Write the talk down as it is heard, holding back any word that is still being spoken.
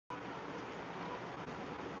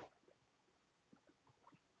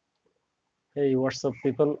এই WhatsApp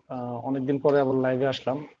people, অনেকদিন পরে আবার লাইভে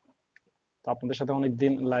আসলাম। তো আপনাদের সাথে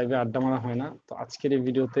অনেকদিন লাইভে আড্ডা মারা হয় না। তো আজকের এই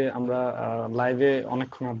ভিডিওতে আমরা লাইভে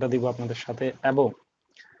অনেকক্ষণ আড্ডা দিব আপনাদের সাথে, এবং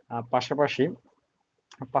পাশাপাশি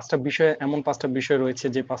পাঁচটা বিষয় রয়েছে,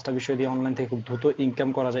 যে পাঁচটা বিষয় দিয়ে অনলাইন থেকে খুব দ্রুত ইনকাম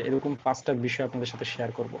করা যায়, এরকম পাঁচটা বিষয় আপনাদের সাথে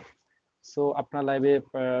শেয়ার করব। সো আপনার লাইভে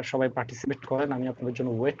সবাই পার্টিসিপেট করেন, আমি আপনাদের জন্য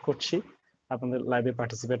ওয়েট করছি আপনাদের লাইভে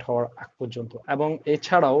পার্টিসিপেট হওয়ার আগ পর্যন্ত। এবং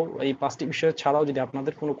এছাড়াও এই পাঁচটি বিষয় ছাড়াও যদি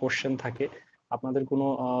আপনাদের কোনো কোশ্চেন থাকে, আপনাদের কোনো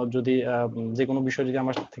যদি যে কোনো বিষয় যদি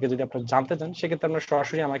আমার থেকে যদি আপনারা জানতে চান, সেক্ষেত্রে আপনারা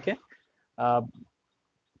সরাসরি আমাকে আহ,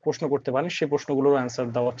 প্রশ্ন করতে পারেন, সেই প্রশ্নগুলোর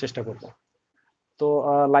অ্যান্সার দেওয়ার চেষ্টা করব। তো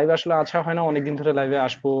লাইভে আসলে আসা হয় না, অনেকদিন ধরে লাইভে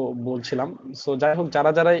আসবো বলছিলাম। সো যাই হোক,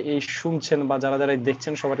 যারা যারা এই শুনছেন বা যারা যারা এই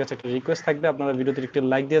দেখছেন, সবার কাছে একটা রিকোয়েস্ট থাকবে, আপনারা ভিডিওতে একটু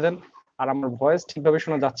লাইক দিয়ে দেন। আর আমার ভয়েস ঠিকভাবে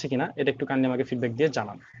শোনা যাচ্ছে কিনা এটা একটু কাইন্ডলি আমাকে ফিডব্যাক দিয়ে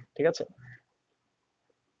জানান। ঠিক আছে?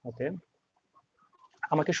 ওকে।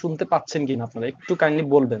 আমাকে শুনতে পাচ্ছেন কিনা আপনারা একটু কাইন্ডলি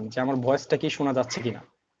বলবেন যে আমার ভয়েসটা কি শোনা যাচ্ছে কিনা।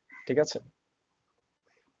 ঠিক আছে?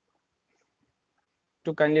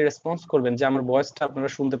 একটু কাইন্ডলি রেসপন্স করবেন যে আমার ভয়েসটা আপনারা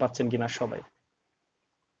শুনতে পাচ্ছেন কিনা সবাই।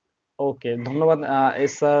 ওকে, ধন্যবাদ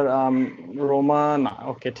স্যার। রোমানা,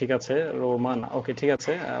 ওকে ঠিক আছে। রোমানা, ওকে ঠিক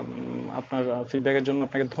আছে। আপনার ফিডব্যাকের জন্য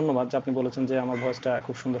আপনাকে ধন্যবাদ, যে আপনি বলেছেন যে আমার ভয়েসটা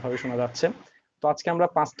খুব সুন্দরভাবে শোনা যাচ্ছে। তো আজকে আমরা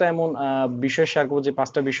পাঁচটা এমন বিষয় শেয়ার করবো, যে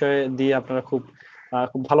পাঁচটা বিষয় দিয়ে আপনারা খুব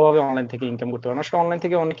ভালোভাবে অনলাইন থেকে ইনকাম করতে পারেন। আসলে অনলাইন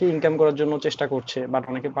থেকে অনেকেই ইনকাম করার জন্য চেষ্টা করছে, বাট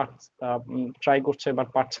অনেকে ট্রাই করছে বাট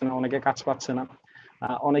পারছে না, অনেকে কাজ পাচ্ছে না।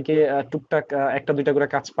 অনেকে টুকটাক একটা দুইটা করে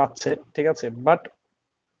কাজ পাচ্ছে, ঠিক আছে। বাট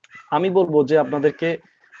আমি বলবো যে আপনাদেরকে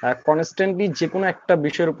কনস্ট্যান্টলি যে কোনো একটা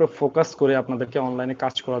বিষয়ের উপর ফোকাস করে আপনাদেরকে অনলাইনে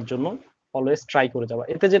কাজ করার জন্য অলওয়েজ ট্রাই করে যাওয়া।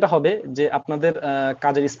 এতে যেটা হবে যে আপনাদের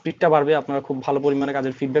কাজের স্পিডটা বাড়বে, আপনারা খুব ভালো পরিমাণে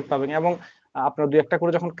কাজের ফিডব্যাক পাবেন, এবং আপনারা দুই একটা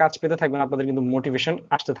করে যখন কাজ পেতে থাকবেন, আপনাদের কিন্তু মোটিভেশন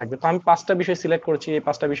আসতে থাকবে। তো আমি পাঁচটা বিষয় সিলেক্ট করেছি, এই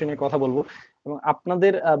পাঁচটা বিষয় নিয়ে কথা বলবো, এবং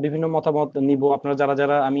আপনাদের বিভিন্ন মতামত নিব। আপনারা যারা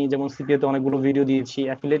যারা, আমি যেমন সিপিএ তে অনেকগুলো ভিডিও দিয়েছি,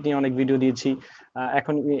 অ্যাফিলিয়েট নিয়ে অনেক ভিডিও দিয়েছি,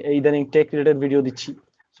 এখন ইদানিং টেক রিলেটেড ভিডিও দিচ্ছি।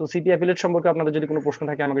 সো সিটি অ্যাফিলিয়েট সম্পর্কে আপনাদের যদি কোনো প্রশ্ন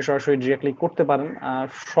থাকে, আমাকে সরাসরি ডিরেক্টলি করতে পারেন। আর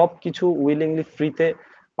সবকিছু উইলিংলি ফ্রিতে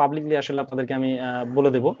পাবলিকলি আসলে আপনাদেরকে আমি বলে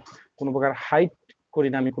দেব। কোনো প্রকার হাইট করি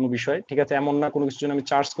না আমি কোনো বিষয়, ঠিক আছে? এমন না কোনো কিছুর জন্য আমি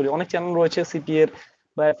চার্জ করি। অনেক চ্যানেল রয়েছে সিটি এর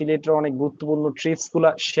বা অ্যাফিলিয়েটের অনেক গুরুত্বপূর্ণ ট্রিপস গুলা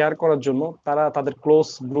শেয়ার করার জন্য, তারা তাদের ক্লোজ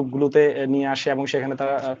গ্রুপগুলোতে নিয়ে আসে এবং সেখানে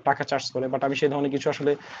তারা টাকা চার্জ করে। বাট আমি সেই ধরনের কিছু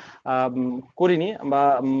আসলে করিনি বা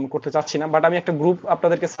করতে চাচ্ছি না। বাট আমি একটা গ্রুপ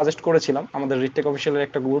আপনাদেরকে সাজেস্ট করেছিলাম, আমাদের রিটেক অফিসিয়ালের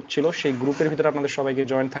একটা গ্রুপ ছিল, সেই গ্রুপের ভিতরে আপনাদের সবাইকে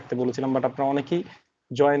জয়েন থাকতে বলেছিলাম, বাট আপনারা অনেকেই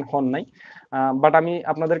জয়েন হন নাই। বাট আমি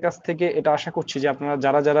আপনাদের কাছ থেকে এটা আশা করছি যে আপনারা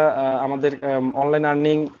যারা যারা আমাদের অনলাইন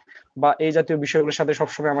আর্নিং বা এই জাতীয় বিষয়গুলোর সাথে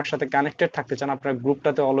সবসময় আমার সাথে কানেক্টেড থাকতে চান, আপনারা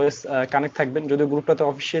গ্রুপটাতে অলওয়েজ কানেক্ট থাকবেন। যদিও গ্রুপটাতে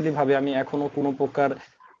অফিসিয়ালি ভাবে আমি এখনো কোনো প্রকার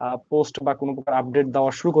পোস্ট বা কোনো প্রকার আপডেট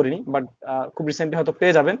দেওয়া শুরু করিনি, বাট খুব রিসেন্টলি হয়তো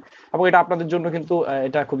পেয়ে যাবেন, এবং এটা আপনাদের জন্য কিন্তু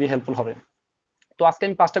এটা খুবই হেল্পফুল হবে। তো আজকে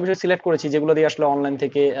আমি পাঁচটা বিষয় সিলেক্ট করেছি, যেগুলো দিয়ে আসলে অনলাইন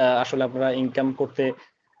থেকে আসলে আপনারা ইনকাম করতে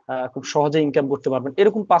খুব সহজে ইনকাম করতে পারবেন।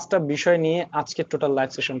 এরকম পাঁচটা বিষয় নিয়ে আজকের টোটাল লাইভ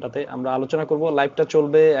সেশনটাতে আমরা আলোচনা করব। লাইভটা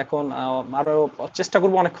চলবে এখন, আরো চেষ্টা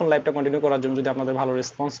করবো অনেকক্ষণ লাইভটা কন্টিনিউ করার জন্য, যদি আপনাদের ভালো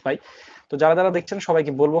রেসপন্স পাই। তো যারা যারা দেখছেন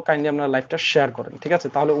সবাইকে বলবো কাইন্ডলি আপনারা লাইভটা শেয়ার করেন, ঠিক আছে?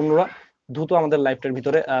 তাহলে অন্যরা দ্রুত আমাদের লাইভটার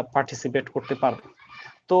ভিতরে পার্টিসিপেট করতে পারবে।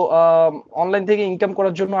 তো অনলাইন থেকে ইনকাম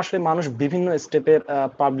করার জন্য আসলে মানুষ বিভিন্ন স্টেপের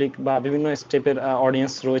পাবলিক বা বিভিন্ন স্টেপের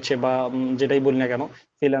অডিয়েন্স রয়েছে, বা যেটাই বলি না কেন,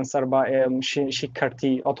 ফ্রিল্যান্সার বা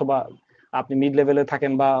শিক্ষার্থী, অথবা আপনি মিড লেভেলে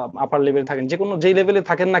থাকেন বা আপার লেভেলে থাকেন, যে কোনো যেই লেভেলে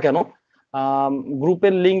থাকেন না কেন,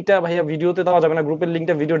 গ্রুপের লিঙ্কটা ভাইয়া ভিডিওতে দেওয়া যাবে না, গ্রুপের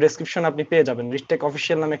লিঙ্কটা ভিডিও ডেসক্রিপশন আপনি পেয়ে যাবেন। রিস্টেক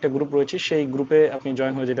অফিসিয়াল নামে একটা গ্রুপ রয়েছে, সেই গ্রুপে আপনি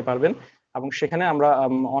জয়েন হয়ে যেতে পারবেন, এবং সেখানে আমরা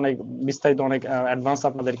অনেক বিস্তারিত, অনেক অ্যাডভান্স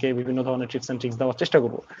আপনাদেরকে বিভিন্ন ধরনের টিপস এন্ড ট্রিক্স দেওয়ার চেষ্টা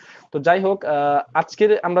করব। তো যাই হোক,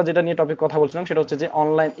 আজকের আমরা যেটা নিয়ে টপিক কথা বলছিলাম সেটা হচ্ছে যে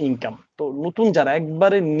অনলাইন ইনকাম। তো নতুন যারা,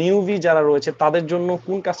 একবারে নিউবি যারা রয়েছে, তাদের জন্য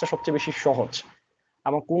কোন কাজটা সবচেয়ে বেশি সহজ,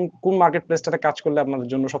 এবং কোন কোন মার্কেট প্লেসটাতে কাজ করলে আপনাদের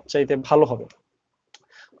জন্য সবচাইতে ভালো হবে।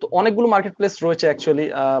 তো অনেকগুলো মার্কেট প্লেস রয়েছে অ্যাকচুয়ালি,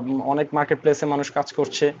 অনেক মার্কেট প্লেসে মানুষ কাজ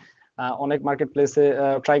করছে, অনেক মার্কেট প্লেসে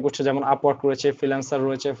ট্রাই করছে, যেমন আপওয়ার্ক রয়েছে, ফ্রিল্যান্সার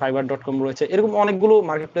রয়েছে, fiverr.com রয়েছে, এরকম অনেকগুলো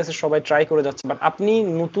মার্কেট প্লেসে সবাই ট্রাই করে যাচ্ছে। বাট আপনি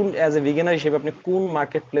নতুন অ্যাজ এ বিগিনার হিসেবে আপনি কোন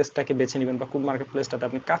মার্কেট প্লেসটাকে বেছে নেবেন বা কোন মার্কেট প্লেসটাতে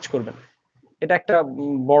আপনি কাজ করবেন, এটা একটা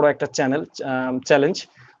বড় একটা চ্যালেঞ্জ।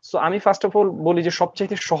 সো আমি ফার্স্ট অফ অল বলি যে সবচেয়ে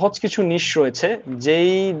সহজ কিছু নিশ রয়েছে,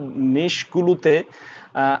 যেই নিশগুলোতে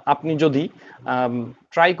আপনি যদি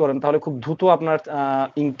ট্রাই করেন, তাহলে খুব দ্রুত আপনার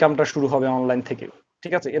ইনকামটা শুরু হবে অনলাইন থেকে।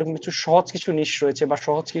 ঠিক আছে? এরকম কিছু সহজ কিছু নিশ রয়েছে বা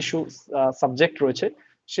সহজ কিছু সাবজেক্ট রয়েছে,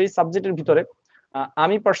 সেই সাবজেক্টের ভিতরে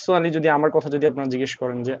আমি পার্সোনালি, যদি আমার কথা যদি আপনারা জিজ্ঞেস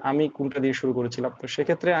করেন যে আমি কোনটা দিয়ে শুরু করেছিলাম, তো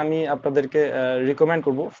সেক্ষেত্রে আমি আপনাদেরকে রিকমেন্ড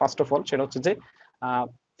করব ফার্স্ট অফ অল, সেটা হচ্ছে যে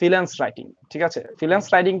ফ্রিল্যান্স রাইটিং। ঠিক আছে? ফ্রিল্যান্স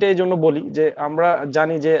রাইটিংটা এই জন্য বলি যে আমরা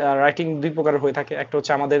জানি যে রাইটিং দুই প্রকার হয়ে থাকে। একটা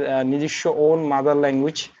হচ্ছে আমাদের নিজস্ব ওন মাদার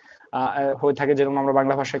ল্যাঙ্গুয়েজ, হয়ে থাকে, যেরকম আমরা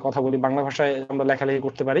বাংলা ভাষায় কথা বলি, বাংলা ভাষায় আমরা লেখালেখি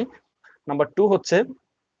করতে পারি। নাম্বার 2 হচ্ছে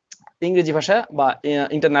ইংরেজি ভাষা বা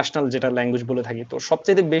ইন্টারন্যাশনাল যেটা ল্যাঙ্গুয়েজ বলে থাকি। তো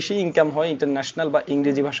সবচাইতে বেশি ইনকাম হয় ইন্টারন্যাশনাল বা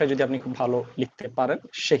ইংরেজি ভাষায় যদি আপনি খুব ভালো লিখতে পারেন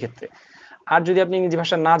সেক্ষেত্রে। আর যদি আপনি ইংরেজি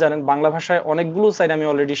ভাষা না জানেন, বাংলা ভাষায় অনেকগুলো সাইট আমি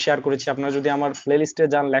অলরেডি শেয়ার করেছি। আপনারা যদি আমার প্লেলিস্টে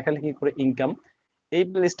যান লেখালেখি করে ইনকাম, এই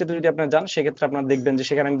প্লেলিস্টে যদি আপনারা যান সেক্ষেত্রে আপনারা দেখবেন যে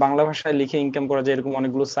সেখানে আমি বাংলা ভাষায় লিখে ইনকাম করা যায় এরকম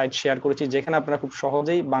অনেকগুলো সাইট শেয়ার করেছি, যেখানে আপনারা খুব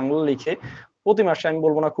সহজেই বাংলা লিখে প্রতি মাসে, আমি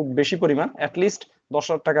বলবো না খুব বেশি পরিমাণ, অ্যাটলিস্ট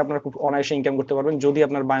 10,000 টাকা আপনারা খুব অনায়াসে ইনকাম করতে পারবেন যদি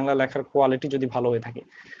আপনার বাংলা লেখার কোয়ালিটি যদি ভালো হয়ে থাকে।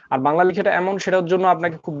 আর বাংলা লেখাটা এমন, সেটার জন্য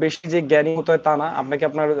আপনাকে খুব বেশি যে জ্ঞানী হতে হয় তা না। আপনাকে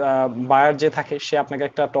আপনার বায়ার যে থাকে সে আপনাকে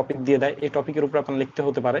একটা টপিক দিয়ে দেয়, এই টপিকের উপর আপনার লিখতে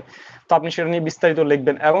হতে পারে। তো আপনি সেটা নিয়ে বিস্তারিত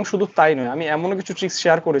লিখবেন। এবং শুধু তাই নয়, আমি এমন কিছু ট্রিক্স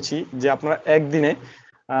শেয়ার করেছি যে আপনারা একদিনে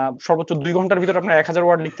সর্বোচ্চ 2 ঘন্টার ভিতরে আপনারা 1000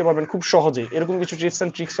 ওয়ার্ড লিখতে পারবেন খুব সহজেই। এরকম কিছু টিপস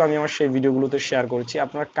এন্ড ট্রিক্স আমি আমার সেই ভিডিওগুলোতে শেয়ার করেছি।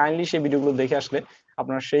 আপনারা কাইন্ডলি সেই ভিডিওগুলো দেখে আসলে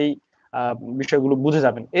আপনারা সেই বিষয়গুলো বুঝে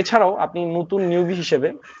যাবেন। এছাড়াও আপনি নতুন নিউবি হিসেবে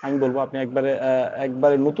আমি বলব, আপনি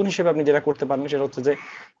একবারে নতুন হিসেবে আপনি যেটা করতে পারেন সেটা হচ্ছে যে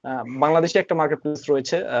বাংলাদেশে একটা মার্কেট প্লেস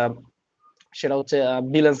রয়েছে, সেটা হচ্ছে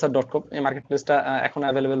bilancer.com। এই মার্কেট প্লেসটা এখন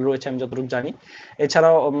অ্যাভেলেবেল রয়েছে আমি যতটুকু জানি।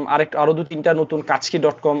 এছাড়াও আরো 2-3টা নতুন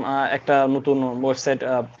কাচকি.com একটা নতুন ওয়েবসাইট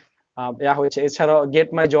হয়েছে। এছাড়াও গেট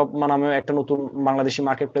মাই জব নামেও একটা নতুন বাংলাদেশি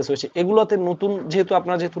মার্কেট প্লেস হয়েছে। এগুলোতে নতুন, যেহেতু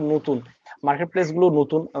আপনারা যেহেতু নতুন, মার্কেট প্লেস গুলো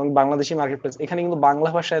নতুন এবং বাংলাদেশি মার্কেট প্লেস, এখানে কিন্তু বাংলা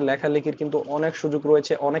ভাষায় লেখালেখির কিন্তু অনেক সুযোগ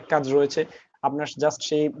রয়েছে, অনেক কাজ রয়েছে। আপনার জাস্ট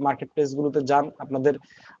সেই মার্কেট প্লেস গুলোতে যান, আপনাদের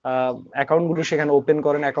অ্যাকাউন্ট গুলো সেখানে ওপেন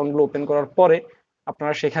করেন। অ্যাকাউন্ট গুলো ওপেন করার পরে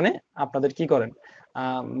আপনারা সেখানে আপনাদের কি করেন,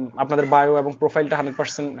 আপনাদের বায়ো এবং প্রোফাইলটা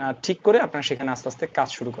 100% ঠিক করে আপনারা সেখানে আস্তে আস্তে কাজ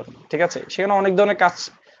শুরু করেন। ঠিক আছে, সেখানে অনেক ধরনের কাজ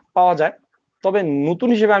পাওয়া যায়। তবে নতুন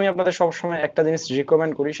হিসেবে আমি আপনাদের সবসময় একটা জিনিস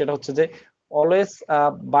রিকমেন্ড করি, সেটা হচ্ছে যে অলওয়েজ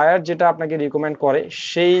বায়ার যেটা আপনাকে রিকমেন্ড করে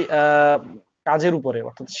সেই কাজের উপরে,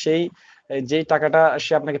 অর্থাৎ সেই যেই টাকাটা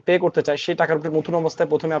সে আপনাকে পে করতে চায় সেই টাকার উপরে নতুন অবস্থায়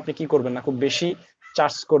প্রথমে আপনি কি করবেন না, খুব বেশি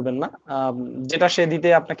চার্জ করবেন না। যেটা সে দিতে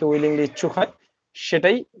আপনাকে উইলিংলি ইচ্ছুক হয়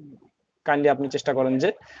সেটাই কাইন্ডলি আপনি চেষ্টা করেন যে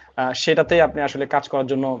সেটাতেই আপনি আসলে কাজ করার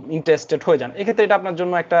জন্য ইন্টারেস্টেড হয়ে যান। এক্ষেত্রে এটা আপনার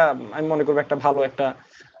জন্য একটা, আমি মনে করবো একটা ভালো একটা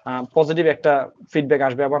পজিটিভ একটা ফিডব্যাক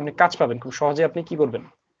আসবে এবং আপনি কাজ পাবেন খুব সহজে। আপনি কি করবেন,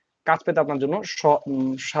 কাজ পেতে আপনার জন্য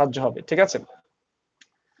সাহায্য হবে। ঠিক আছে,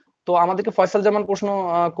 তো আমাদেরকে ফয়সাল জামান প্রশ্ন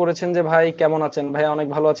করেছেন যে ভাই কেমন আছেন। ভাই অনেক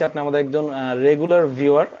ভালো আছি, আপনি আমাদের একজন রেগুলার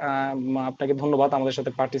ভিউয়ার, আপনাকে ধন্যবাদ আমাদের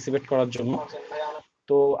সাথে পার্টিসিপেট করার জন্য।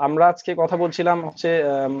 তো আমরা আজকে কথা বলছিলাম হচ্ছে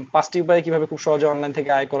 5টি উপায়ে কিভাবে খুব সহজে অনলাইন থেকে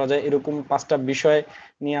আয় করা যায়, এরকম 5টা বিষয়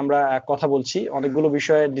নিয়ে আমরা কথা বলছি। অনেকগুলো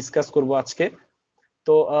বিষয়ে ডিসকাস করব আজকে।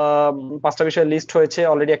 তো 5টা বিষয় লিস্ট হয়েছে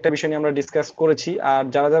অলরেডি, একটা বিষয় নিয়ে আমরা ডিসকাস করেছি। আর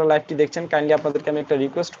যারা যারা লাইভটি দেখছেন কাইন্ডলি আপনাদেরকে আমি একটা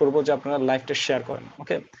রিকোয়েস্ট করব যে আপনারা লাইভটা শেয়ার করেন।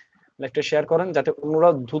 ওকে, লাইভটা শেয়ার করেন যাতে অন্যরা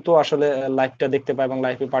দ্রুত আসলে লাইভটা দেখতে পায় এবং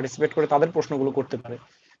লাইভে পার্টিসিপেট করে তাদের প্রশ্নগুলো করতে পারে।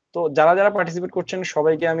 তো যারা যারা পার্টিসিপেট করছেন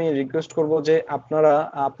সবাইকে আমি রিকোয়েস্ট করব যে আপনারা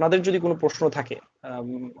আপনাদের যদি কোনো প্রশ্ন থাকে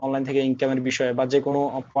অনলাইন থেকে ইনকামের বিষয়ে বা যে কোনো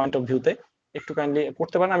পয়েন্ট অফ ভিউতে, একটু কাইন্ডলি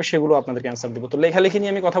করতে পারেন, আমি সেগুলো আপনাদেরকে অ্যান্সার দেবো। তো লেখালেখি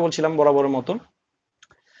নিয়ে আমি কথা বলছিলাম বরাবরের মতন।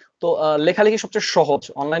 তো লেখালেখি সবচেয়ে সহজ,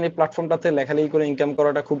 অনলাইন এই প্ল্যাটফর্মটাতে লেখালেখি করে ইনকাম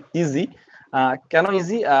করাটা খুব ইজি। কেন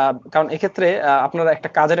ইজি? কারণ এক্ষেত্রে আপনার একটা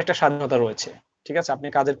কাজের একটা স্বাধীনতা রয়েছে। ঠিক আছে, আপনি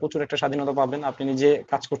কাজের প্রচুর একটা স্বাধীনতা পাবেন, আপনি নিজে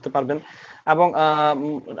কাজ করতে পারবেন এবং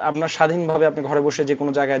আপনার স্বাধীনভাবে আপনি ঘরে বসে যে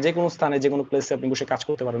কোনো জায়গায়, যে কোনো স্থানে, যে কোনো প্লেসে আপনি বসে কাজ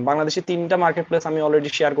করতে পারবেন। বাংলাদেশে 3টা মার্কেট প্লেস আমি অলরেডি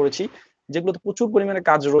শেয়ার করেছি, যেগুলোতে প্রচুর পরিমাণে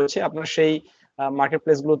কাজ রয়েছে। আপনার সেই মার্কেট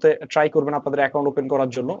প্লেস গুলোতে ট্রাই করবেন আপনাদের অ্যাকাউন্ট ওপেন করার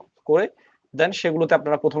জন্য, করে দেন সেগুলোতে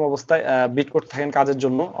আপনারা প্রথম অবস্থায় বিড করতে থাকেন কাজের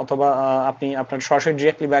জন্য, অথবা আপনি আপনার সরাসরি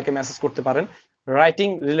ডিরেক্টলি ব্যাকে মেসেজ করতে পারেন রাইটিং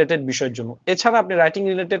রিলেটেড বিষয়ের জন্য। এছাড়া আপনি রাইটিং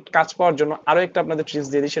রিলেটেড কাজ পাওয়ার জন্য আরো একটা আপনাদের ট্রিক্স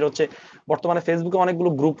দিয়ে দিই, সেটা হচ্ছে বর্তমানে ফেসবুকে অনেকগুলো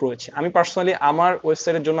গ্রুপ রয়েছে। আমি পার্সোনালি আমার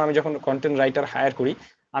ওয়েবসাইটের জন্য আমি যখন কন্টেন্ট রাইটার হায়ার করি,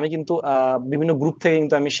 আমি কিন্তু বিভিন্ন গ্রুপ থেকে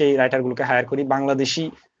কিন্তু আমি সেই রাইটারগুলোকে হায়ার করি, বাংলাদেশি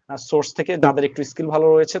সোর্স থেকে, যাদের একটু স্কিল ভালো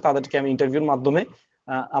রয়েছে তাদেরকে আমি ইন্টারভিউর মাধ্যমে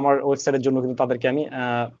আমার ওয়েবসাইটের জন্য কিন্তু তাদেরকে আমি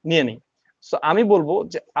নিয়ে নিই। সো আমি বলবো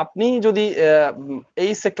যে আপনি যদি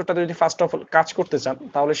এই সেক্টরটাতে যদি ফার্স্ট অফ অল কাজ করতে চান,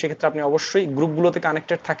 তাহলে সেক্ষেত্রে আপনি অবশ্যই গ্রুপগুলোতে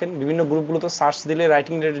কানেক্টেড থাকেন। বিভিন্ন গ্রুপগুলোতে সার্চ দিলে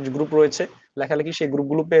রাইটিং রিলেটেড গ্রুপ রয়েছে, লেখালেখি, সেই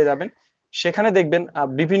গ্রুপগুলো পেয়ে যাবেন। সেখানে দেখবেন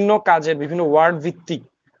বিভিন্ন কাজের বিভিন্ন ওয়ার্ড ভিত্তিক,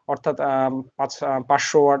 অর্থাৎ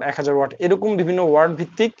 500 ওয়ার্ড, 1000 ওয়ার্ড, এরকম বিভিন্ন ওয়ার্ড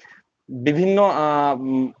ভিত্তিক বিভিন্ন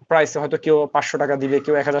প্রাইসে, হয়তো কেউ 500 টাকা দিবে,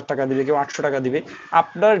 কেউ 1000 টাকা দিবে, কেউ 800 টাকা দিবে।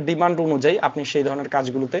 আপনার ডিমান্ড অনুযায়ী আপনি সেই ধরনের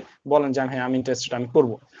কাজগুলোতে বলেন যে হ্যাঁ আমি ইন্টারেস্টেড, আমি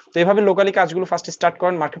করবো। তো এইভাবে লোকালি কাজগুলো ফার্স্টে স্টার্ট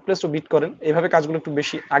করেন, মার্কেট প্লেসও বিট করেন। এইভাবে কাজগুলো একটু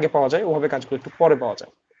বেশি আগে পাওয়া যায়, ওভাবে কাজগুলো একটু পরে পাওয়া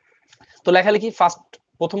যায়। তো লেখালেখি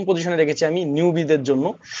প্রথম পজিশনে রেখেছি আমি নিউবিদের জন্য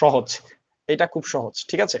সহজ, এটা খুব সহজ।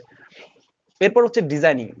 ঠিক আছে, এরপর হচ্ছে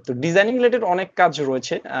ডিজাইনিং। তো ডিজাইনিং রিলেটেড অনেক কাজ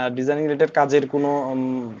রয়েছে, ডিজাইনিং রিলেটেড কাজের কোনো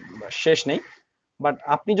শেষ নেই। বাট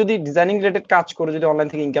আপনি যদি ডিজাইনিং রিলেটেড কাজ করে যদি অনলাইন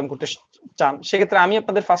থেকে ইনকাম করতে চান, সেক্ষেত্রে আমি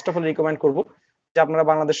আপনাদের ফার্স্ট অফ অল রিকমেন্ড করব যে আপনারা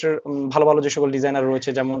বাংলাদেশের ভালো, ভালো যে সকল ডিজাইনার রয়েছে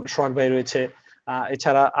যেমন সোহাগ ভাই রয়েছে,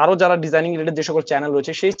 এছাড়া আরো যারা ডিজাইনিং রিলেটেড যে সকল চ্যানেল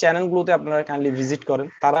রয়েছে সেই চ্যানেলগুলোতে আপনারা কাইন্ডলি ভিজিট করেন।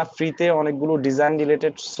 তারা ফ্রিতে অনেকগুলো ডিজাইন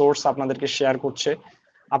রিলেটেড সোর্স আপনাদেরকে শেয়ার করছে।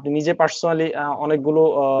 আপনি নিজে পার্সোনালি অনেকগুলো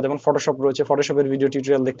যেমন ফটোশপ রয়েছে, ফটোশপের ভিডিও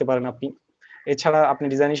টিউটোরিয়াল দেখতে পারেন আপনি। এছাড়া আপনি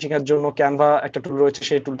ডিজাইনিং শেখার জন্য ক্যানভা একটা টুল রয়েছে,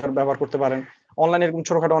 সেই টুলটা ব্যবহার করতে পারেন। অনলাইনে এরকম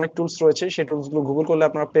ছোটখাটো অনেক টুলস রয়েছে, সেই টুলসগুলো গুগল করলে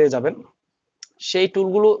আপনারা পেয়ে যাবেন। সেই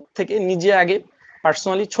টুলগুলো থেকে নিজে আগে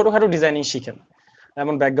পার্সোনালি ছোটখাটো ডিজাইনিং শিখেন,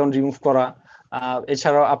 যেমন ব্যাকগ্রাউন্ড রিমুভ করা,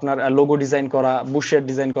 এছাড়াও আপনার লোগো ডিজাইন করা, বুশের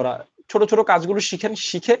ডিজাইন করা, ছোট ছোট কাজগুলো শিখেন।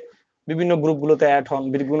 শিখে বিভিন্ন গ্রুপগুলোতে অ্যাড হন,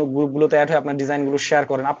 বিভিন্ন গ্রুপগুলোতে অ্যাড হয়ে আপনার ডিজাইনগুলো শেয়ার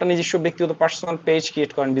করেন, আপনার নিজস্ব ব্যক্তিগত পার্সোনাল পেজ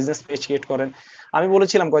ক্রিয়েট করেন, বিজনেস পেজ ক্রিয়েট করেন। আমি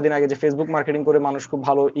বলেছিলাম কয়েকদিন আগে যে ফেসবুক মার্কেটিং করে মানুষ খুব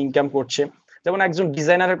ভালো ইনকাম করছে। যেমন একজন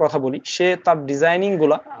ডিজাইনারের কথা বলি, সে তার ডিজাইনিং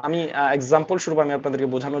গুলা, আমি এক্সাম্পল স্বরূপ আমি আপনাদেরকে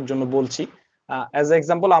বোঝানোর জন্য বলছি। অ্যাজ এ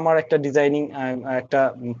এক্সাম্পল, আমার একটা ডিজাইনিং একটা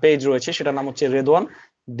পেজ রয়েছে, সেটার নাম হচ্ছে রেদওয়ান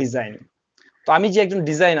ডিজাইন। তো আমি যে একজন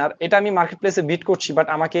ডিজাইনার, এটা আমি মার্কেট প্লেসে বিড করছি, বাট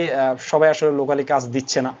আমাকে সবাই আসলে লোকালি কাজ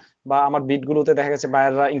দিচ্ছে না, বা আমার বিড গুলোতে দেখা গেছে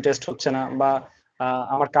বায়াররা ইন্টারেস্ট হচ্ছে না, বা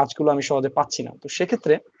আমার কাজগুলো আমি সহজে পাচ্ছি না। তো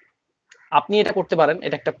সেক্ষেত্রে আপনি এটা করতে পারেন,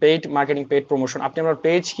 এটা একটা পেইড মার্কেটিং, পেইড প্রমোশন। আপনি আপনার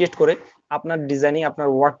পেজ ক্রিয়েট করে আপনার ডিজাইনিং, আপনার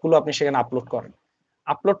ওয়ার্কগুলো আপনি সেখানে আপলোড করেন।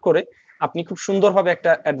 আপলোড করে আপনি খুব সুন্দরভাবে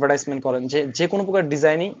একটা অ্যাডভার্টাইজমেন্ট করেন যে যে কোনো প্রকার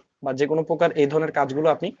ডিজাইনিং বা যে কোনো প্রকার এই ধরনের কাজগুলো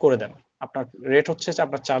আপনি করে দেন। আপনার রেট হচ্ছে,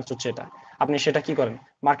 আপনার চার্জ হচ্ছে এটা। আপনি সেটা কি করেন,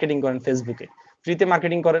 মার্কেটিং করেন ফেসবুকে, ফ্রিতে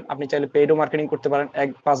মার্কেটিং করেন। আপনি চাইলে পেইডও মার্কেটিং করতে পারেন।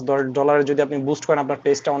 $1, $5 যদি আপনি বুস্ট করেন, আপনার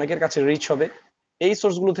পেজটা অনেকের কাছে রিচ হবে। এই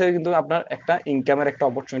সোর্সগুলো থেকে কিন্তু আপনার একটা ইনকামের একটা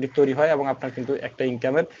অপরচুনিটি তৈরি হয়, এবং আপনার কিন্তু একটা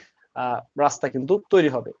ইনকামের রাস্তা কিন্তু তৈরি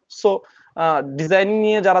হবে। সো ডিজাইনিং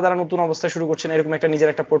নিয়ে যারা যারা নতুন অবস্থায় শুরু করছেন, এরকম একটা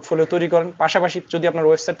নিজের একটা পোর্টফোলিও তৈরি করেন। পাশাপাশি যদি আপনার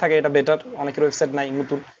ওয়েবসাইট থাকে এটা বেটার, অনেকের ওয়েবসাইট নাই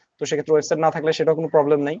নতুন, তো সেক্ষেত্রে ওয়েবসাইট না থাকলে সেটাও কোনো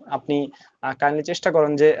প্রবলেম নাই। আপনি কাইন্ডলি চেষ্টা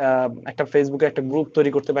করেন যে একটা ফেসবুকে একটা গ্রুপ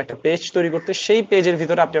তৈরি করতে বা একটা পেজ তৈরি করতে। সেই পেজের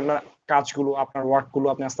ভিতরে আপনি আপনার কাজগুলো, আপনার ওয়ার্কগুলো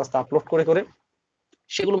আপনি আস্তে আস্তে আপলোড করে করে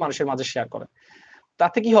সেগুলো মানুষের মাঝে শেয়ার করেন।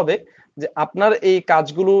 তাতে কি হবে যে আপনার এই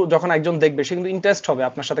কাজগুলো যখন একজন দেখবে, সে কিন্তু ইন্টারেস্ট হবে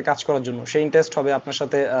আপনার সাথে কাজ করার জন্য। সে ইন্টারেস্ট হবে আপনার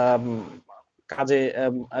সাথে কাজে,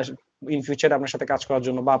 ইন ফিউচার আপনার সাথে কাজ করার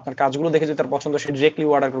জন্য, বা আপনার কাজগুলো দেখে যদি তার পছন্দ, সে ডিরেক্টলি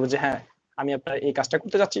অর্ডার করবে যে হ্যাঁ আমি আপনার এই কাজটা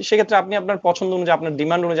করতে যাচ্ছি। সেক্ষেত্রে আপনি আপনার পছন্দ অনুযায়ী, আপনার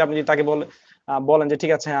ডিমান্ড অনুযায়ী আপনি যদি তাকে বলেন যে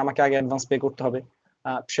ঠিক আছে হ্যাঁ আমাকে আগে অ্যাডভান্স পে করতে হবে,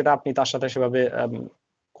 সেটা আপনি তার সাথে সেভাবে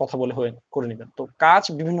কথা বলে করে নেবেন। তো কাজ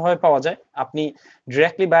বিভিন্নভাবে পাওয়া যায়। আপনি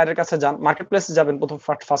ডিরেক্টলি বায়ারের কাছে যান, মার্কেট প্লেসে যাবেন প্রথম,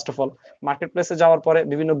 ফার্স্ট অফ অল। মার্কেট প্লেসে যাওয়ার পরে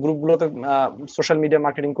বিভিন্ন গ্রুপগুলোতে সোশ্যাল মিডিয়া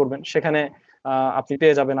মার্কেটিং করবেন। সেখানে আপনি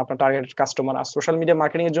পেয়ে যাবেন আপনার টার্গেটেড কাস্টমার। আর সোশ্যাল মিডিয়া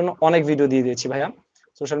মার্কেটিং এর জন্য অনেক ভিডিও দিয়ে দিয়েছি ভাইয়া।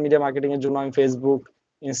 সোশ্যাল মিডিয়া মার্কেটিং এর জন্য আমি ফেসবুক,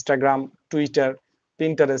 ইনস্টাগ্রাম, টুইটার,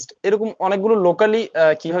 পিন্টারেস্ট, এরকম অনেকগুলো লোকালি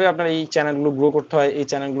কিভাবে আপনার এই চ্যানেলগুলো গ্রো করতে হয়, এই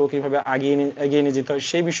চ্যানেলগুলো কিভাবে এগিয়ে নিয়ে যেতে হয়,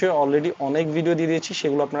 সেই বিষয়ে অলরেডি অনেক ভিডিও দিয়ে দিয়েছি।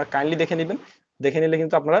 সেগুলো আপনারা কাইন্ডলি দেখে নেবেন। দেখে নিলে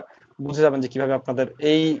কিন্তু আপনারা বুঝে যাবেন যে কিভাবে আপনাদের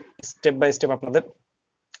এই স্টেপ বাই স্টেপ আপনাদের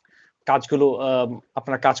কাজগুলো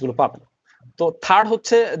আপনারা কাজগুলো পাবেন। তো থার্ড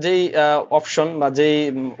হচ্ছে যেই অপশন বা যেই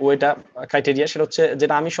ওয়েটা, ক্রাইটেরিয়া, সেটা হচ্ছে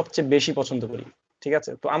যেটা আমি সবচেয়ে বেশি পছন্দ করি। ঠিক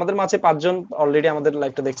আছে, তো আমাদের মাঝে 5 জন অলরেডি আমাদের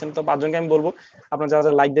লাইভটা দেখছেন। তো 5 জনকে আমি বলবো আপনারা যারা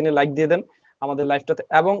যারা লাইক দেন, লাইক দিয়ে দেন আমাদের লাইভটাতে,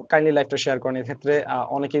 এবং কাইন্ডলি লাইভটা শেয়ার করেন। এক্ষেত্রে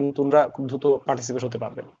অনেকে নতুনরা খুব দ্রুত পার্টিসিপেট হতে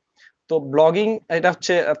পারবেন। তো ব্লগিং, এটা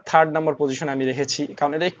হচ্ছে থার্ড নাম্বার পজিশন আমি রেখেছি,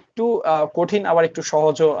 কারণ এটা একটু কঠিন, আবার একটু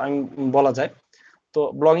সহজও আমি বলা যায়। তো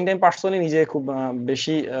ব্লগিংটা আমি পার্সোনালি নিজে খুব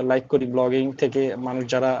বেশি লাইক করি। ব্লগিং থেকে মানুষ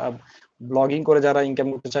যারা ব্লগিং করে যারা ইনকাম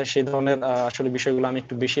করতে চায়, সেই ধরনের আসলে বিষয়গুলো আমি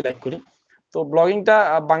একটু বেশি লাইক করি। তো ব্লগিংটা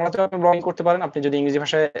বাংলাতেও আপনি ব্লগিং করতে পারেন। আপনি যদি ইংরেজি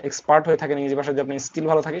ভাষায় এক্সপার্ট হয়ে থাকেন, ইংরেজি ভাষায় যদি আপনার স্কিল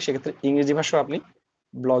ভালো থাকে, সেক্ষেত্রে ইংরেজি ভাষাও আপনি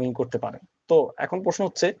ব্লগিং করতে পারেন। তো এখন প্রশ্ন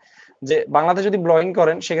হচ্ছে যে বাংলাতে যদি ব্লগিং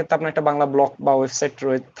করেন, সেক্ষেত্রে আপনার একটা বাংলা ব্লগ বা ওয়েবসাইট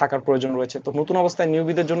থাকার প্রয়োজন রয়েছে। তো নতুন অবস্থায়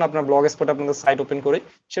নিউবিদের জন্য আপনার ব্লগ স্পটে আপনাদের সাইট ওপেন করে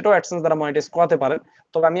সেটাও অ্যাডসেন্স দ্বারা মনিটাইজ করাতে পারেন।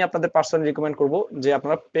 তবে আমি আপনাদের পার্সোনালি রিকমেন্ড করব যে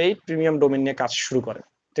আপনারা পেইড প্রিমিয়াম ডোমেইন নিয়ে কাজ শুরু করেন।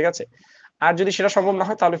 ঠিক আছে, আর যদি সেটা সম্ভব না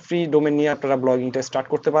হয়, তাহলে ফ্রি ডোমেইন নিয়ে আপনারা ব্লগিংটা স্টার্ট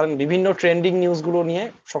করতে পারেন। বিভিন্ন ট্রেন্ডিং নিউজগুলো নিয়ে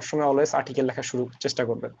সবসময় অলওয়েজ আর্টিকেল লেখা চেষ্টা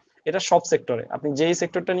করবেন। এটা সব সেক্টরে, আপনি যেই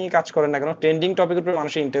সেক্টরটা নিয়ে কাজ করেন না কেন, ট্রেন্ডিং টপিকের উপরে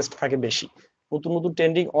মানুষের ইন্টারেস্ট থাকে বেশি। নতুন নতুন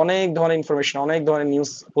ট্রেন্ডিং অনেক ধরনের ইনফরমেশন, অনেক ধরনের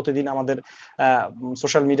নিউজ প্রতিদিন আমাদের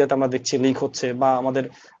সোশ্যাল মিডিয়াতে আমরা দেখছি লিক হচ্ছে, বা আমাদের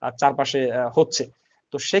চারপাশে হচ্ছে।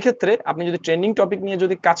 তো সেক্ষেত্রে আপনি যদি ট্রেন্ডিং টপিক নিয়ে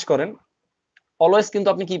যদি কাজ করেন, অলওয়েজ কিন্তু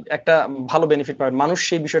আপনি কি একটা ভালো বেনিফিট পাবেন। মানুষ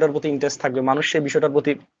সেই বিষয়টার প্রতি ইন্টারেস্ট থাকবে, মানুষ সেই বিষয়টার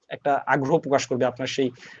প্রতি একটা আগ্রহ প্রকাশ করবে আপনার সেই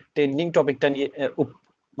ট্রেন্ডিং টপিকটা নিয়ে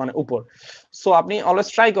মানে উপর। সো আপনি অলওয়েজ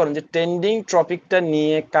ট্রাই করেন যে ট্রেন্ডিং টপিকটা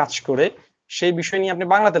নিয়ে কাজ করে সেই বিষয় নিয়ে আপনি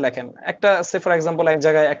বাংলাতে লেখেন। একটা সে ফর এক্সাম্পল, এক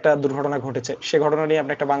জায়গায় একটা দুর্ঘটনা ঘটেছে, সেই ঘটনা নিয়ে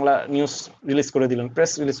আপনি একটা বাংলা নিউজ রিলিজ করে দিলেন,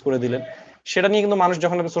 প্রেস রিলিজ করে দিলেন। সেটা নিয়ে কিন্তু মানুষ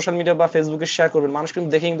যখন আপনি সোশ্যাল মিডিয়া বা ফেসবুকে শেয়ার করবেন, মানুষ কিন্তু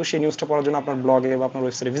দেখে কিন্তু সেই নিউজটা পড়ার জন্য আপনার ব্লগে বা আপনার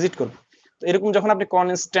ওয়েবসাইটে ভিজিট করবে। তো এরকম যখন আপনি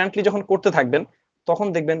কনস্ট্যান্টলি যখন করতে থাকবেন, তখন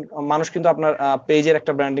দেখবেন মানুষ কিন্তু আপনার পেজের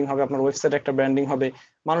একটা ব্র্যান্ডিং হবে, আপনার ওয়েবসাইটের একটা ব্র্যান্ডিং হবে।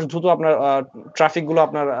 মানুষ দ্রুত আপনার ট্রাফিক গুলো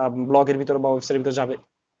আপনার ব্লগের ভিতরে বা ওয়েবসাইটের ভিতরে যাবে।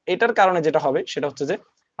 এটার কারণে যেটা হবে সেটা হচ্ছে যে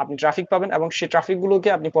আপনি ট্রাফিক পাবেন এবং সেই ট্রাফিক গুলোকে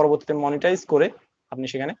আপনি পরবর্তীতে মনিটাইজ করে আপনি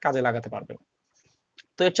সেখানে কাজে লাগাতে পারবেন।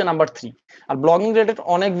 তো হচ্ছে নাম্বার 3। আর ব্লগিং রিলেটেড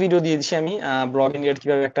অনেক ভিডিও দিয়েছি আমি। ব্লগিং রিলেটেড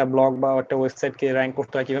কিভাবে একটা ব্লগ বা একটা ওয়েবসাইটকে র‍্যাংক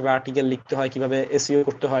করতে হয়, কিভাবে আর্টিকেল লিখতে হয়, কিভাবে এসইও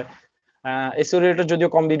করতে হয়। এসইও রিলেটেড যদিও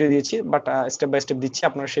কম ভিডিও দিয়েছি, বাট স্টেপ বাই স্টেপ দিচ্ছি।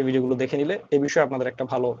 আপনারা সেই ভিডিওগুলো দেখে নিলে এই বিষয়ে আপনাদের একটা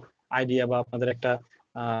ভালো আইডিয়া বা আপনাদের একটা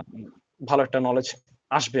ভালো একটা নলেজ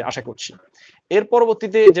আসবে আশা করছি। এর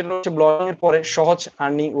পরবর্তীতে যেটা হচ্ছে ব্লগিং এর পরে সহজ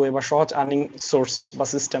আর্নিং ওয়ে বা সহজ আর্নিং সোর্স বা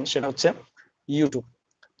সিস্টেম, সেটা হচ্ছে ইউটিউব।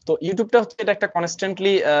 তো ইউটিউবটা হচ্ছে এটা একটা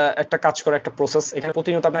কনস্ট্যান্টলি একটা কাজ করা একটা প্রসেস। এখানে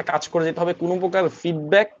প্রতিনিয়ত আপনার কাজ করে যেতে হবে কোনো প্রকার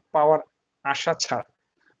ফিডব্যাক পাওয়ার আশা ছাড়া।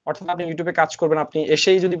 অর্থাৎ আপনি ইউটিউবে কাজ করবেন, আপনি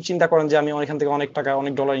এসেই যদি চিন্তা করেন যে আমি এখান থেকে অনেক টাকা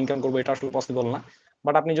অনেক ডলার ইনকাম করবো, এটা আসলে পসিবল না।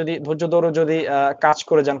 বাট আপনি যদি ধৈর্য ধরে যদি কাজ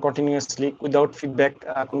করে যান কন্টিনিউয়াসলি উইদাউট ফিডব্যাক,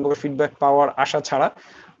 কোনো প্রকার ফিডব্যাক পাওয়ার আশা ছাড়া,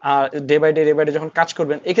 আর ডে বাই ডে যখন কাজ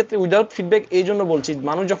করবেন, এক্ষেত্রে উইদাউট ফিডব্যাক এই জন্য বলছি,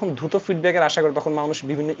 মানুষ যখন দ্রুত ফিডব্যাকের আশা করে তখন মানুষ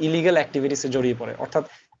বিভিন্ন ইলিগাল অ্যাক্টিভিটিসে জড়িয়ে পড়ে। অর্থাৎ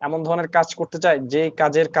এমন ধরনের কাজ করতে চায় যে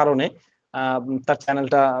কাজের কারণে তার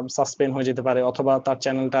চ্যানেলটা সাসপেন্ড হয়ে যেতে পারে অথবা তার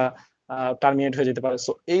চ্যানেলটা টার্মিনেট হয়ে যেতে পারে।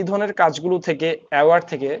 সো এই ধরনের কাজগুলো থেকে অ্যাওয়ার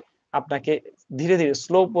থেকে আপনাকে ধীরে ধীরে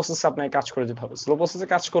স্লো প্রসেসে আপনাকে কাজ করে যেতে হবে। স্লো প্রসেসে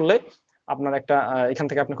কাজ করলে আপনার একটা এখান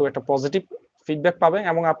থেকে আপনি খুব একটা পজিটিভ ফিডব্যাক পাবেন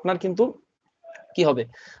এবং আপনার কিন্তু কি হবে,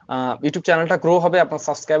 ইউটিউব চ্যানেলটা গ্রো হবে, আপনার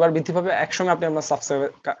সাবস্ক্রাইবার বৃদ্ধি পাবে। একসময় আপনি আপনার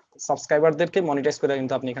সাবস্ক্রাইবারদেরকে মনিটাইজ করে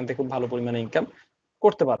কিন্তু আপনি এখান থেকে খুব ভালো পরিমাণে ইনকাম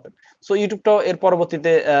করতে পারবেন। সো ইউটিউবটাও এর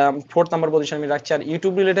পরবর্তীতে 4th নাম্বার পজিশন আমি রাখছি। আর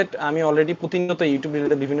ইউটিউব রিলেটেড আমি অলরেডি প্রতিনিয়ত ইউটিউব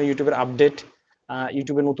রিলেটেড বিভিন্ন ইউটিউবের আপডেট,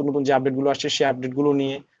 ইউটিউবে নতুন নতুন যে আপডেট গুলো আসছে সেই আপডেট গুলো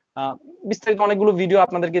নিয়ে বিস্তারিত অনেকগুলো ভিডিও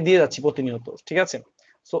আপনাদেরকে দিয়ে যাচ্ছি প্রতিনিয়ত। ঠিক আছে?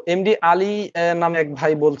 সো এমডি আলী নামে এক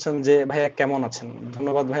ভাই বলছেন যে ভাইয়া কেমন আছেন?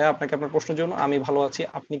 ধন্যবাদ ভাইয়া আপনাকে আপনার প্রশ্নের জন্য। আমি ভালো আছি।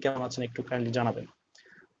 আপনি কেমন আছেন একটু কাইন্ডলি জানাবেন।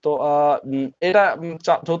 তো এটা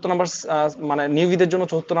 ৪র্থ নাম্বার মানে নিউবিদের জন্য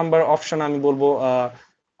 ৪র্থ নাম্বার অপশন আমি বলবো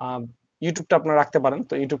ইউটিউবটা আপনারা রাখতে পারেন।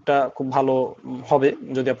 তো ইউটিউবটা খুব ভালো হবে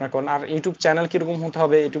যদি আপনারা করেন। আর ইউটিউব চ্যানেল কিরকম হতে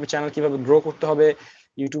হবে, ইউটিউব চ্যানেল কিভাবে গ্রো করতে হবে,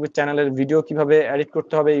 ইউটিউবের চ্যানেলের ভিডিও কিভাবে এডিট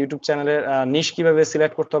করতে হবে, ইউটিউব চ্যানেলের নিশ কিভাবে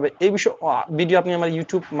সিলেক্ট করতে হবে, এই বিষয়ে ভিডিও আপনি আমার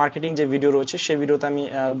ইউটিউব মার্কেটিং যে ভিডিও রয়েছে সেই ভিডিওতে আমি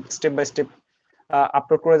স্টেপ বাই স্টেপ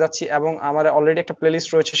আপলোড করে যাচ্ছি এবং আমার অলরেডি একটা প্লেলিস্ট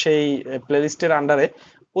রয়েছে। সেই প্লেলিস্টের আন্ডারে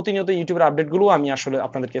প্রতিনিয়ত ইউটিউবের আপডেটগুলো আমি আসলে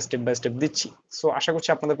আপনাদেরকে স্টেপ বাই স্টেপ দিচ্ছি। সো আশা করছি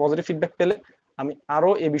আপনাদের পজিটিভ ফিডব্যাক পেলে আমি আরো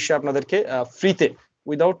এ বিষয়ে আপনাদেরকে ফ্রিতে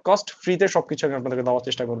উইদাউট কস্ট ফ্রিতে সবকিছু আমি আপনাদেরকে দেওয়ার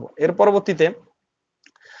চেষ্টা করব। এর পরবর্তীতে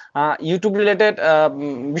ইউটিউব রিলেটেড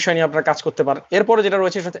বিষয় নিয়ে আপনারা কাজ করতে পারেন। এরপরে যেটা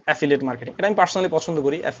রয়েছে সেটা হচ্ছে অ্যাফিলিয়েট মার্কেটিং। এটা আমি পার্সোনালি পছন্দ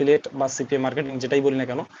করি। অ্যাফিলিয়েট বা সিপিএ মার্কেটিং যেটাই বলি না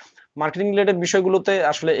কেন, মার্কেটিং রিলেটেড বিষয়গুলোতে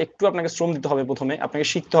আসলে একটু আপনাকে শ্রম দিতে হবে প্রথমে। আপনাকে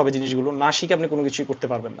শিখতে হবে জিনিসগুলো। না শিখে আপনি কোনো কিছুই করতে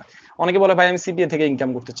পারবেন না। অনেকে বলে ভাই আমি সিপিএ থেকে ইনকাম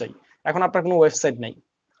করতে চাই। এখন আপনার কোনো ওয়েবসাইট নাই।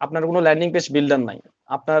 আপনার কোনো ল্যান্ডিং পেজ বিল্ডার নাই।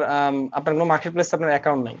 আপনার কোনো মার্কেট প্লেসে আপনার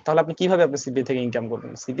অ্যাকাউন্ট নাই। তাহলে আপনি কিভাবে আপনি সিপিএ থেকে ইনকাম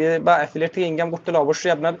করবেন? সিপিএ বা অ্যাফিলিয়েট থেকে ইনকাম করতে হলে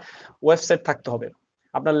অবশ্যই আপনার ওয়েবসাইট থাকতে হবে।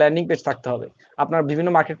 আপনার ল্যান্ডিং পেজ থাকতে হবে। আপনার বিভিন্ন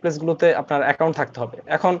মার্কেট প্লেস গুলোতে আপনার অ্যাকাউন্ট থাকতে হবে।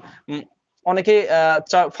 এখন অনেকে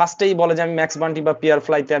ফার্স্টেই বলে যে আমি ম্যাক্স বান্টি বা পিয়ার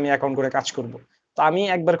ফ্লাইতে আমি অ্যাকাউন্ট করে কাজ করব। তো আমি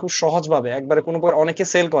একবার খুব সহজভাবে একবারে কোনো প্রকার, অনেকে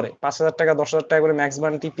সেল করে ৫,০০০ টাকা ১০,০০০ টাকা করে max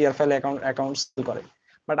Bunty peer file account sell করে।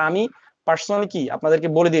 বাট আমি পার্সোনালি কি আপনাদেরকে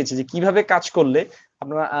বলে দিয়েছি যে কিভাবে কাজ করলে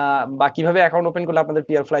আপনারা বা কিভাবে অ্যাকাউন্ট ওপেন করলে আপনাদের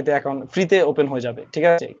পিয়ার ফ্লাইতে অ্যাকাউন্ট ফ্রিতে ওপেন হয়ে যাবে। ঠিক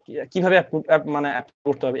আছে? কিভাবে মানে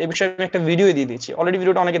করতে হবে এই বিষয়ে আমি একটা ভিডিও দিয়ে দিয়েছি। অলরেডি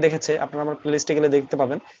ভিডিওটা অনেকে দেখেছে। আপনারা আমার প্লেলিস্টে গেলে দেখতে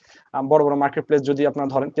পাবেন। বড় বড় মার্কেট প্লেস যদি আপনারা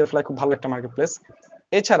ধরেন, পিয়ার ফ্লাই খুব ভালো একটা মার্কেট প্লেস।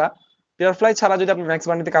 এছাড়া পিয়ার ফ্লাই ছাড়া যদি আপনি ম্যাক্স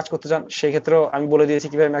বান্ডিতে কাজ করতে চান সেক্ষেত্রেও আমি বলে দিয়েছি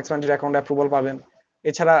কিভাবে ম্যাক্স বান্ডির অ্যাকাউন্ট অ্যাপ্রুভাল পাবেন।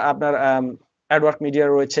 এছাড়া আপনার অ্যাডওয়ার্ক মিডিয়া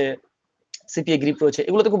রয়েছে, সিপিএ গ্রিপ রয়েছে,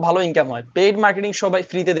 এগুলোতে খুব ভালো ইনকাম হয়। পেইড মার্কেটিং সবাই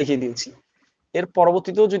ফ্রিতে দেখিয়ে দিয়েছি। এর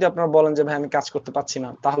পরবর্তীতেও যদি আপনারা বলেন যে ভাই আমি কাজ করতে পারছি না,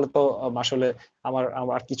 তাহলে তো আসলে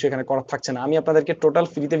আমার কিছু এখানে করার থাকছে না। আমি আপনাদেরকে টোটাল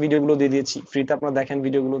ফ্রিতে ভিডিওগুলো দিয়ে দিয়েছি। ফ্রিতে আপনারা দেখেন,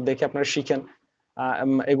 ভিডিওগুলো দেখে আপনারা শিখেন।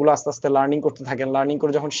 এগুলো আস্তে আস্তে লার্নিং করতে থাকেন। লার্নিং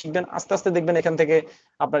করে যখন শিখবেন আস্তে আস্তে দেখবেন এখান থেকে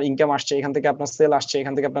আপনার ইনকাম আসছে, এখান থেকে আপনার সেল আসছে,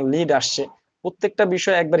 এখান থেকে আপনার লিড আসছে। প্রত্যেকটা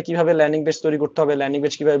বিষয় একবার কিভাবে ল্যান্ডিং পেজ তৈরি করতে হবে, ল্যান্ডিং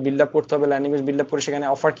পেজ কিভাবে বিল্ড আপ করতে হবে, ল্যান্ডিং পেজ বিল্ড আপ করে সেখানে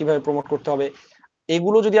অফার কিভাবে প্রমোট করতে হবে,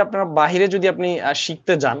 এগুলো যদি আপনারা বাহিরে যদি আপনি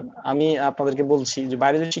শিখতে যান, আমি আপনাদেরকে বলছি যে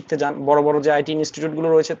বাইরে যদি শিখতে যান, বড় বড় যে আইটি ইনস্টিটিউট গুলো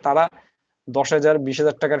রয়েছে তারা ১০,০০০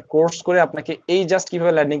 ২০,০০০ টাকার কোর্স করে আপনাকে এই জাস্ট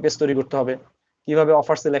কিভাবে ল্যান্ডিং পেজ তৈরি করতে হবে, কিভাবে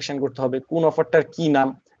অফার সিলেকশন করতে হবে, কোন অফারটার কি নাম,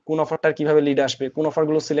 কোন অফারটার কিভাবে লিড আসবে, কোন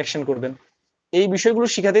অফারগুলো সিলেকশন করবেন, এই বিষয়গুলো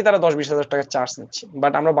শিখাতেই তারা ১০-২০,০০০ টাকা চার্জ নিচ্ছে।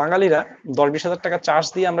 বাট আমরা বাঙালিরা ১০-২০,০০০ টাকা চার্জ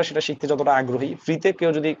দিয়ে আমরা সেটা শিখতে যতটা আগ্রহী, ফ্রিতে কেউ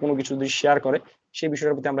যদি কোনো কিছু যদি শেয়ার করে সেই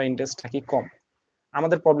বিষয়টার প্রতি আমরা ইন্টারেস্ট থাকি কম।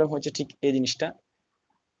 আমাদের প্রবলেম হচ্ছে ঠিক এই জিনিসটা।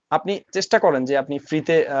 আপনি চেষ্টা করেন যে আপনি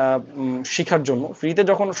ফ্রিতে শিখার জন্য। ফ্রিতে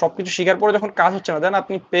যখন সবকিছু শিখার পরে যখন কাজ হচ্ছে না, দেন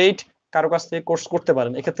আপনি পেইড কারো কাছ থেকে কোর্স করতে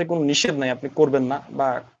পারেন, এক্ষেত্রে কোনো নিষেধ নাই আপনি করবেন না বা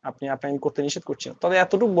আমি করতে নিষেধ করছি না। তবে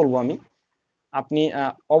এতটুকু বলবো আমি, আপনি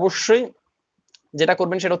অবশ্যই যেটা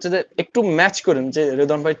করবেন সেটা হচ্ছে যে একটু ম্যাচ করেন যে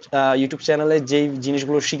রেদন ভাই ইউটিউব চ্যানেলে যেই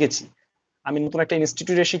জিনিসগুলো শিখেছি, আমি নতুন একটা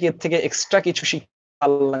ইনস্টিটিউটে শিখে এর থেকে এক্সট্রা কিছু শিখতে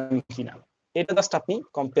পারলাম কিনা, এটা জাস্ট আপনি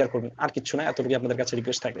কম্পেয়ার করবেন, আর কিছু না। এতটুকু আপনাদের কাছে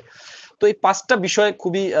রিকোয়েস্ট থাকবে। তো এই 5টা বিষয়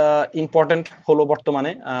খুবই ইম্পর্টেন্ট হলো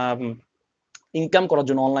বর্তমানে ইনকাম করার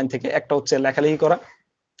জন্য অনলাইন থেকে। একটা হচ্ছে লেখালেখি করা,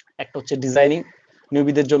 একটা হচ্ছে ডিজাইনিং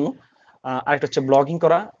নিউবিদের জন্য, আরেকটা হচ্ছে ব্লগিং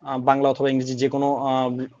করা, বাংলা অথবা ইংরেজি যে কোনো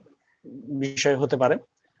বিষয় হতে পারে,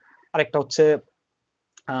 আরেকটা হচ্ছে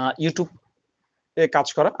ইউটিউব এ কাজ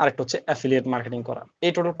করা, আরেকটা হচ্ছে অ্যাফিলিয়েট মার্কেটিং করা।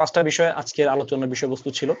 এই টোটাল 5টা বিষয় আজকের আলোচনার বিষয়বস্তু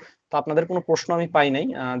ছিল। তো আপনাদের কোনো প্রশ্ন আমি পাই নাই।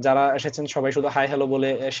 যারা এসেছেন সবাই শুধু হাই হ্যালো বলে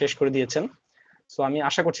শেষ করে দিয়েছেন। সো আমি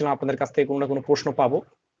আশা করছিলাম আপনাদের কাছ থেকে কোনো না কোনো প্রশ্ন পাবো।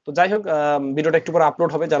 তো যাই হোক, ভিডিওটা একটু পরে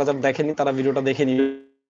আপলোড হবে। যারা দেখেননি তারা ভিডিওটা দেখে নিবেন।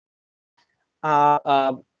 আ আ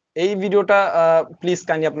এই ভিডিওটা প্লিজ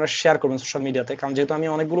কাইন্ডলি আপনারা শেয়ার করবেন সোশ্যাল মিডিয়াতে। কারণ যেহেতু আমি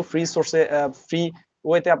অনেকগুলো ফ্রি সোর্সে ফ্রি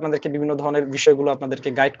ওয়েতে আপনাদেরকে বিভিন্ন ধরনের বিষয়গুলো আপনাদেরকে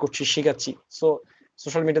গাইড করছি, শিখাচ্ছি। সো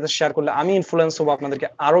সোশ্যাল মিডিয়াতে শেয়ার করলে আমি ইনফ্লুয়েন্স হবো আপনাদেরকে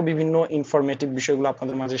আরো বিভিন্ন ইনফরমেটিভ বিষয়গুলো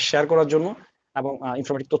আপনাদের মাঝে শেয়ার করার জন্য, এবং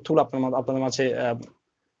ইনফরমেটিভ তথ্যগুলো আপনাদের মাঝে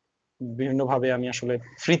বিভিন্নভাবে আমি আসলে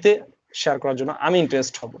ফ্রিতে শেয়ার করার জন্য আমি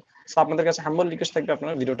ইন্টারেস্ট হব। সো আপনাদের কাছে হাম্বল রিকোয়েস্ট থাকবে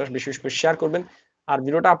আপনারা ভিডিওটা বেশি, বেশি করে শেয়ার করবেন। আর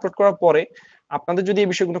ভিডিওটা আপলোড করার পরে আপনাদের যদি এই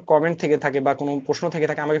বিষয়গুলো কমেন্ট থেকে থাকে বা কোনো প্রশ্ন থেকে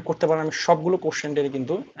থাকে আমাকে করতে পারেন। আমি সবগুলো কোয়েশ্চেনেরই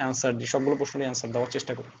কিন্তু অ্যান্সার দিই। সবগুলো প্রশ্নেরই অ্যান্সার দেওয়ার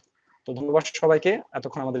চেষ্টা করি। তো ধন্যবাদ সবাইকে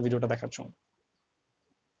এতক্ষণ আমাদের ভিডিওটা দেখার জন্য।